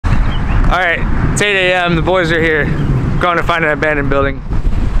Alright, it's 8 a.m. The boys are here. Going to find an abandoned building.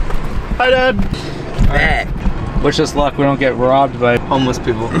 Hi, Dad. Right. Wish us luck we don't get robbed by homeless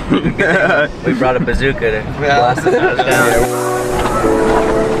people. We brought a bazooka to blast us out of town.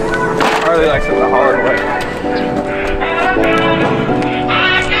 Harley likes it the hard way.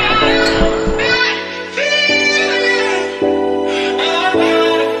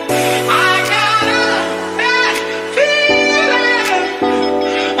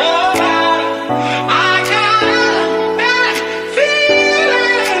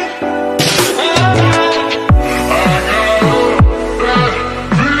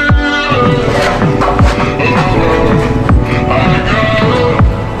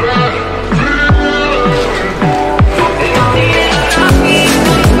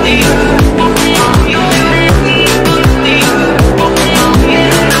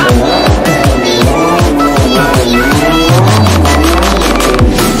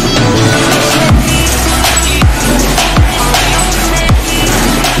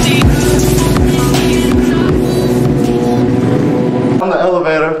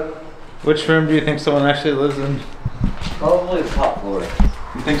 Which room do you think someone actually lives in? Probably the top floor.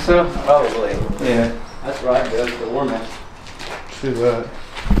 You think so? Probably. Yeah. That's right, dude. That's the warmest. True that.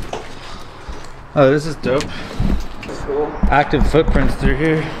 Oh, this is dope. That's cool. Active footprints through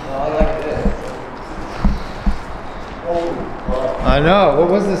here. Oh, I like this. Oh, wow. I know. What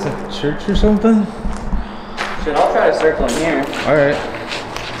was this? A church or something? Shit, I'll try to circle in here. Alright.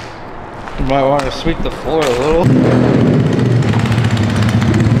 You might want to sweep the floor a little.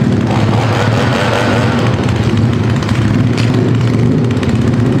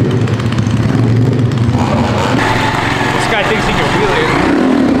 Thinks he can wheel it.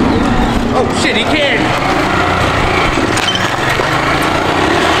 Oh shit, he can!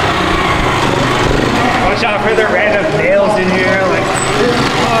 Watch out for the random nails in here, like.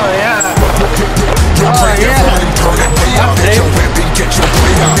 Oh yeah. Oh yeah.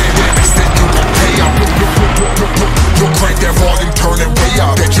 You'll crank that volume, turn it way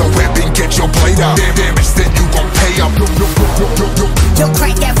up. Get your weapon, get your blade out. Damage, then you gon' pay up. You'll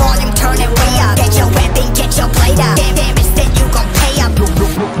crank that volume, turn it way up. Get your weapon, get your blade out. Damage, then you gon' pay up.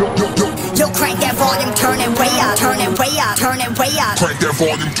 You'll crank that volume, turn it way up. Turn it way up, turn it way up. Crank that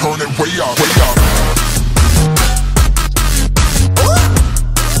volume, turn it way up, way up.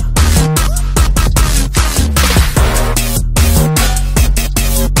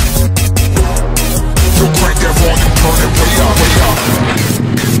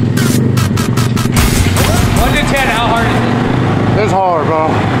 It's hard, bro.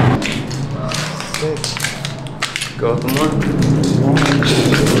 Go with the one.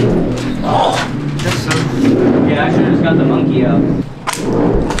 Oh, that's so. Yeah, I should have just got the monkey out.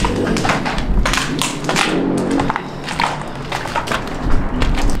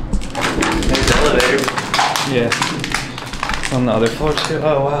 There's the elevator. Yeah. It's on the other floor too.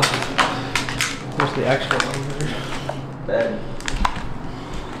 Oh wow. Where's the actual elevator? Bed.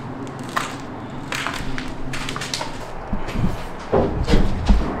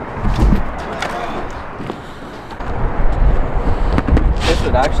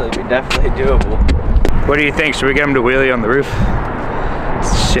 Would actually be definitely doable. What do you think? Should we get him to wheelie on the roof?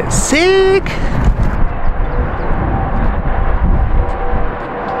 Shit, sick!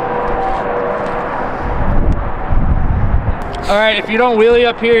 Alright, if you don't wheelie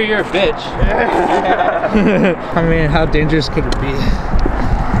up here, you're a bitch. I mean, how dangerous could it be?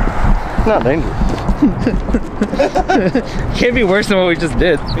 Not dangerous. Can't be worse than what we just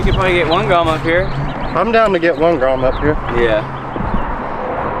did. We could probably get 1 gram up here. I'm down to get 1 gram up here. Yeah.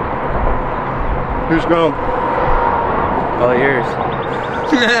 Who's gone? All yours.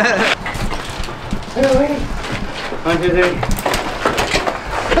 1, 2, 3.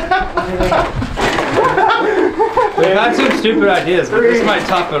 We've had some stupid ideas, but this might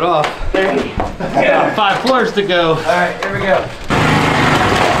top it off. 5 floors to go. Alright, here we go.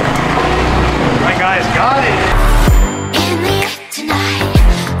 My guys got it. In the air tonight,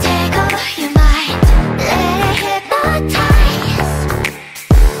 take over your mind, let it hypnotize.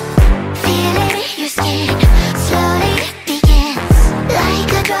 Feel it in your skin, slowly it begins,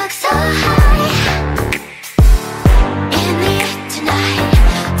 like a drug so high. In the air tonight,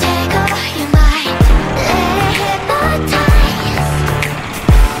 take over your mind, let it hypnotize.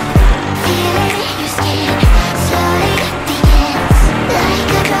 Feel it in your skin, slowly it begins, like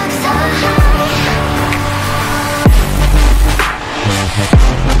a drug so high.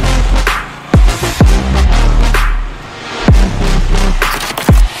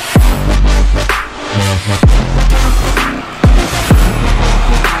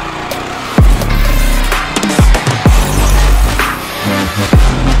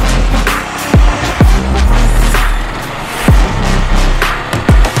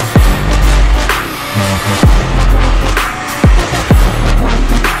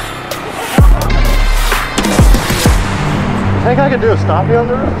 think I could do a stoppie on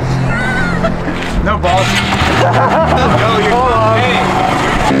the roof? No balls. No, you're Hold on.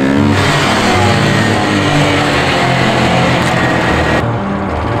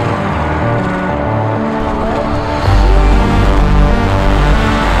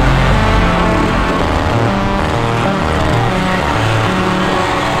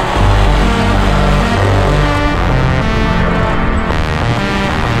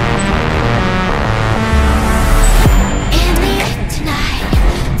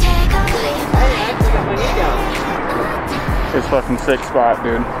 It's fucking sick spot,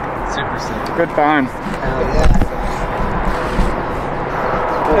 dude. Super sick. Good find.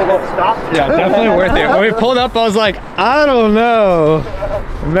 Stop. Yeah, definitely worth it. When we pulled up, I was like, I don't know.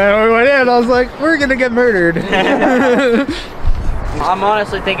 And then when we went in, I was like, we're gonna get murdered. I'm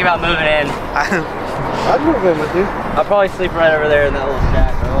honestly thinking about moving in. I'd move in with you. I'll probably sleep right over there in that little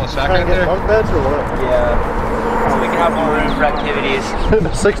shack. A little shack Trying right to get there. bunk beds or what? Yeah. We can have more room for activities.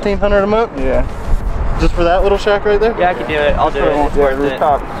 1,600 a month? Yeah. Just for that little shack right there? Yeah, I can do it. I'll do it. It's worth it.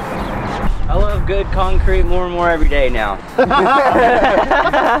 Rooftop. I love good concrete more and more every day now.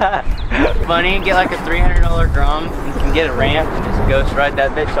 Funny, get like a $300 drum. You can get a ramp and just ghost ride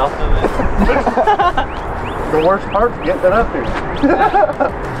that bitch off of it. The worst part's getting it up here.